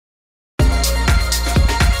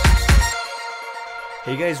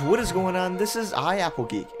Hey guys, what is going on? This is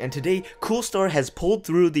iAppleGeek, and today Coolstar has pulled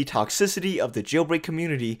through the toxicity of the jailbreak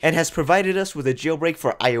community and has provided us with a jailbreak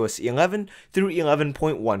for iOS 11 through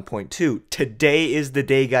 11.1.2. Today is the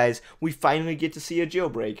day, guys. We finally get to see a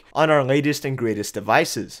jailbreak on our latest and greatest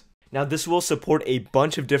devices. Now, this will support a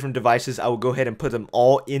bunch of different devices. I will go ahead and put them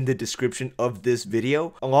all in the description of this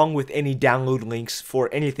video, along with any download links for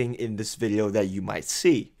anything in this video that you might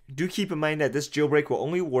see. Do keep in mind that this jailbreak will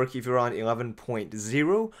only work if you're on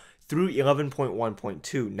 11.0 through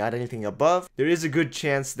 11.1.2, not anything above. There is a good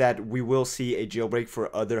chance that we will see a jailbreak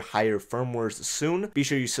for other higher firmwares soon. Be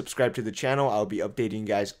sure you subscribe to the channel. I'll be updating you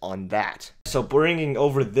guys on that. So bringing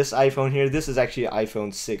over this iPhone here, this is actually an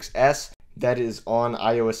iPhone 6s. That is on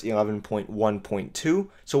iOS 11.1.2.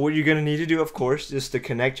 So what you're going to need to do, of course, is to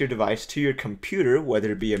connect your device to your computer,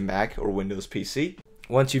 whether it be a Mac or Windows PC.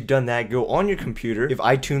 Once you've done that, go on your computer. If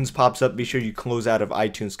iTunes pops up, be sure you close out of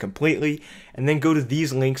iTunes completely, and then go to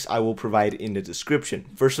these links I will provide in the description.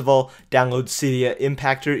 First of all, download Cydia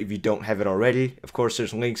Impactor if you don't have it already. Of course,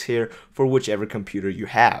 there's links here for whichever computer you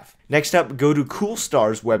have. Next up, go to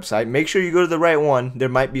Coolstar's website. Make sure you go to the right one. There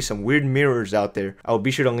might be some weird mirrors out there. I will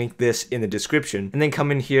be sure to link this in the description. And then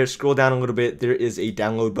come in here, scroll down a little bit. There is a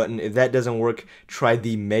download button. If that doesn't work, try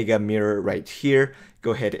the mega mirror right here.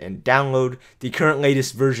 Go ahead and download. The current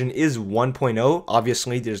latest version is 1.0.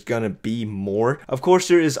 Obviously, there's gonna be more. Of course,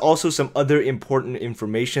 there is also some other important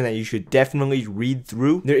information that you should definitely read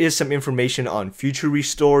through. There is some information on future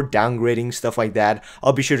restore, downgrading, stuff like that.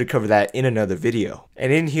 I'll be sure to cover that in another video.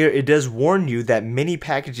 And in here, it does warn you that many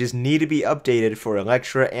packages need to be updated for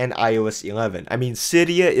Electra and iOS 11. I mean,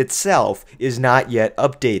 Cydia itself is not yet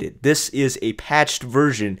updated. This is a patched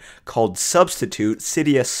version called Substitute,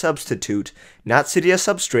 Cydia Substitute, not Cydia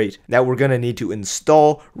Substrate, that we're going to need to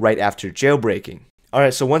install right after jailbreaking.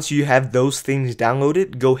 Alright, so once you have those things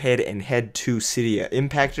downloaded, go ahead and head to Cydia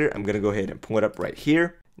Impactor. I'm going to go ahead and pull it up right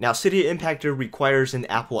here. Now, Cydia Impactor requires an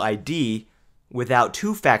Apple ID without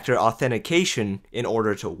two-factor authentication in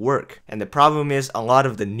order to work. And the problem is a lot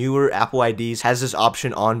of the newer Apple IDs has this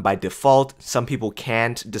option on by default. Some people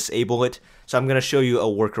can't disable it, so I'm going to show you a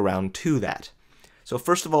workaround to that. So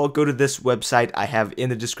first of all, go to this website I have in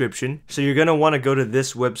the description. So you're going to want to go to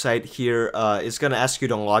this website here. It's going to ask you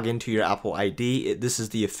to log into your Apple ID. This is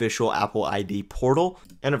the official Apple ID portal.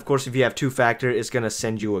 And of course, if you have two-factor, it's going to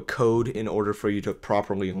send you a code in order for you to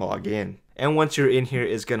properly log in. And once you're in here,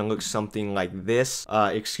 it's going to look something like this.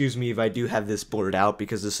 Excuse me if I do have this blurred out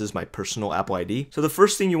because this is my personal Apple ID. So the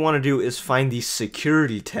first thing you want to do is find the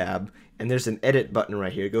security tab. And there's an edit button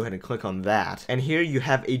right here. Go ahead and click on that. And here you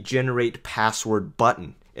have a generate password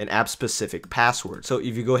button, an app specific password. So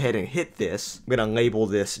if you go ahead and hit this, I'm going to label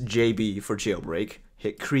this JB for jailbreak.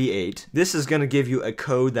 Hit create. This is going to give you a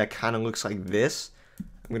code that kind of looks like this.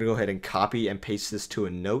 I'm going to go ahead and copy and paste this to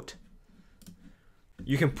a note.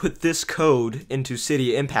 You can put this code into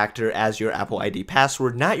Cydia Impactor as your Apple ID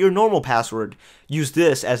password, not your normal password. Use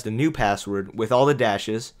this as the new password with all the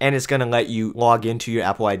dashes, and it's going to let you log into your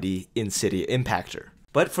Apple ID in Cydia Impactor.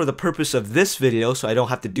 But for the purpose of this video, so I don't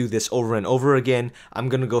have to do this over and over again, I'm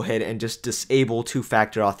going to go ahead and just disable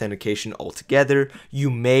two-factor authentication altogether. You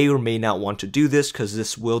may or may not want to do this because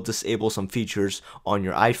this will disable some features on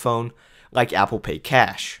your iPhone, like Apple Pay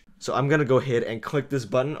Cash. So I'm going to go ahead and click this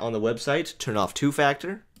button on the website, turn off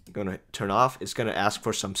two-factor. I'm going to turn off. It's going to ask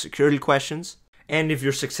for some security questions. And if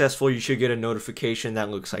you're successful, you should get a notification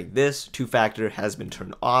that looks like this. Two-factor has been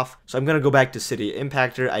turned off. So I'm going to go back to Cydia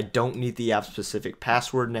Impactor. I don't need the app-specific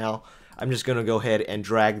password now. I'm just going to go ahead and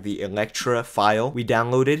drag the Electra file we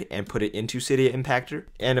downloaded and put it into Cydia Impactor.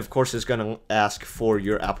 And of course, it's going to ask for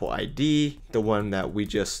your Apple ID, the one that we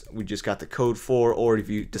just got the code for, or if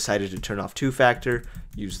you decided to turn off two-factor,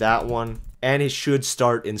 use that one. And it should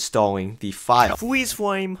start installing the file. Freeze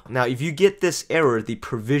flame. Now, if you get this error, the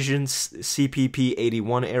provisions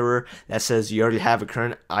CPP81 error that says you already have a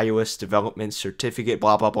current iOS development certificate,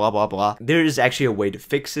 blah, blah, blah, blah, blah. There is actually a way to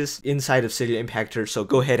fix this inside of Cydia Impactor, so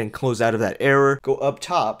go ahead and close out of that error. Go up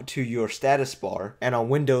top to your status bar, and on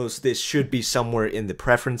Windows, this should be somewhere in the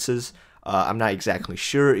preferences. I'm not exactly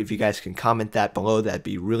sure. If you guys can comment that below, that'd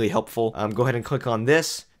be really helpful. Go ahead and click on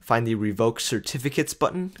this. Find the Revoke Certificates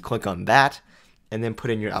button, click on that, and then put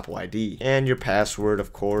in your Apple ID and your password,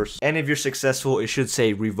 of course. And if you're successful, it should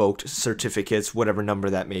say Revoked Certificates, whatever number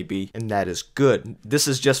that may be, and that is good. This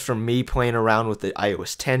is just from me playing around with the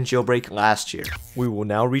iOS 10 jailbreak last year. We will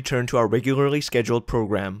now return to our regularly scheduled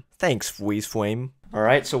program. Thanks, Freeze Flame.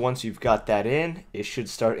 Alright, so once you've got that in, it should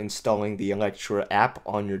start installing the Electra app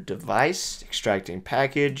on your device, extracting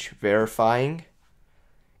package, verifying,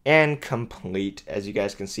 and complete. As you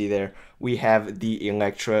guys can see there, we have the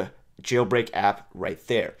Electra jailbreak app right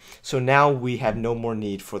there. So now we have no more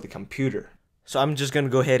need for the computer. So I'm just going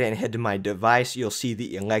to go ahead and head to my device. You'll see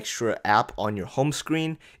the Electra app on your home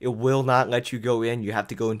screen. It will not let you go in. You have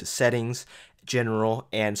to go into settings, general,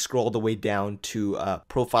 and scroll the way down to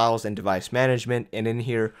profiles and device management. And in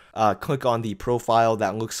here, click on the profile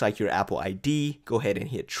that looks like your Apple ID. Go ahead and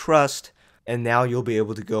hit trust. And now you'll be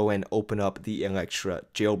able to go and open up the Electra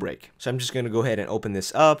Jailbreak. So I'm just going to go ahead and open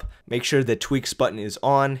this up. Make sure the tweaks button is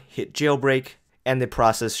on, hit jailbreak, and the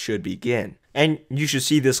process should begin. And you should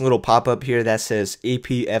see this little pop-up here that says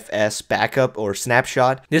APFS backup or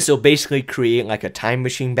snapshot. This will basically create like a time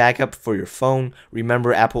machine backup for your phone.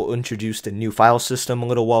 Remember, Apple introduced a new file system a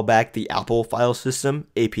little while back, the Apple file system,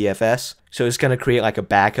 APFS. So it's going to create like a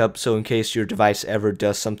backup, so in case your device ever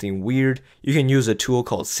does something weird, you can use a tool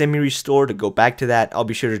called Semi-Restore to go back to that. I'll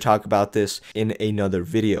be sure to talk about this in another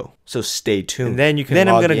video, so stay tuned. And then you can I'm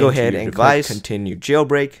going to go ahead and click continue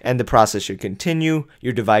jailbreak, and the process should continue.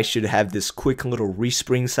 Your device should have this quick little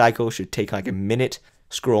respring cycle, should take like a minute.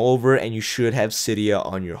 Scroll over and you should have Cydia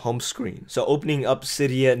on your home screen. So opening up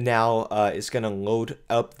Cydia now is going to load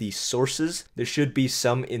up the sources. There should be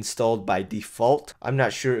some installed by default. I'm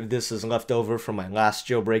not sure if this is left over from my last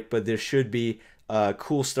jailbreak, but there should be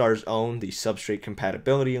Coolstar's own, the substrate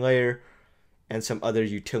compatibility layer, and some other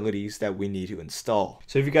utilities that we need to install.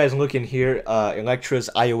 So if you guys look in here, Electra's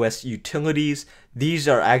iOS utilities, these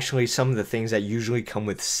are actually some of the things that usually come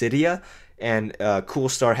with Cydia. And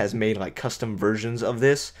Coolstar has made like custom versions of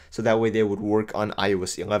this, so that way they would work on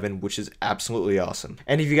iOS 11, which is absolutely awesome.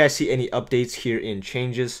 And if you guys see any updates here in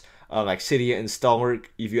changes, like Cydia and Saurik,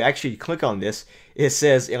 if you actually click on this, it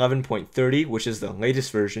says 11.30, which is the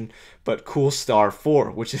latest version, but Coolstar 4,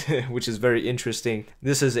 which is very interesting.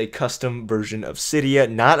 This is a custom version of Cydia,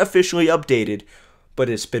 not officially updated, but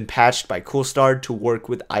it's been patched by Coolstar to work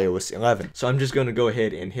with iOS 11. So I'm just going to go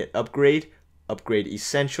ahead and hit upgrade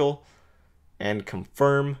essential, and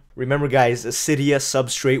confirm. Remember guys, a Cydia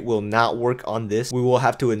Substrate will not work on this. We will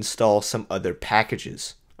have to install some other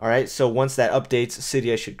packages. Alright, so once that updates,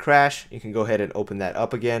 Cydia should crash. You can go ahead and open that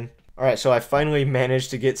up again. Alright, so I finally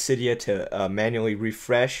managed to get Cydia to manually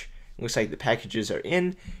refresh. Looks like the packages are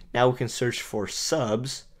in. Now we can search for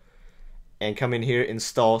subs and come in here,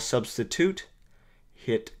 install substitute,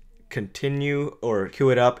 hit continue or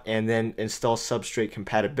queue it up, and then install substrate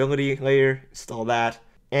compatibility layer, install that,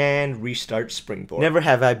 and restart Springboard. Never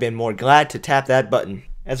have I been more glad to tap that button.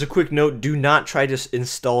 As a quick note, do not try to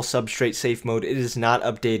install Substrate Safe Mode. It is not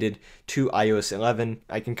updated to iOS 11.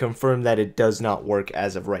 I can confirm that it does not work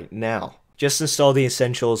as of right now. Just install the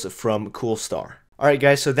essentials from Coolstar. Alright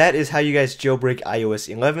guys, so that is how you guys jailbreak iOS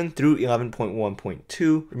 11 through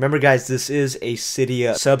 11.1.2. Remember guys, this is a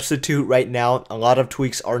Cydia substitute right now. A lot of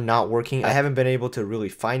tweaks are not working. I haven't been able to really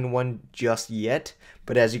find one just yet.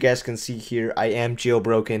 But as you guys can see here, I am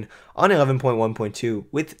jailbroken on 11.1.2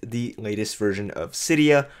 with the latest version of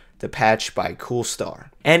Cydia, the patch by Coolstar.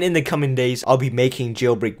 And in the coming days, I'll be making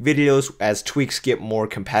jailbreak videos as tweaks get more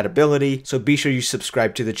compatibility, so be sure you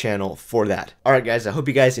subscribe to the channel for that. Alright guys, I hope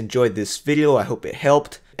you guys enjoyed this video, I hope it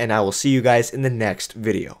helped, and I will see you guys in the next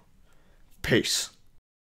video. Peace.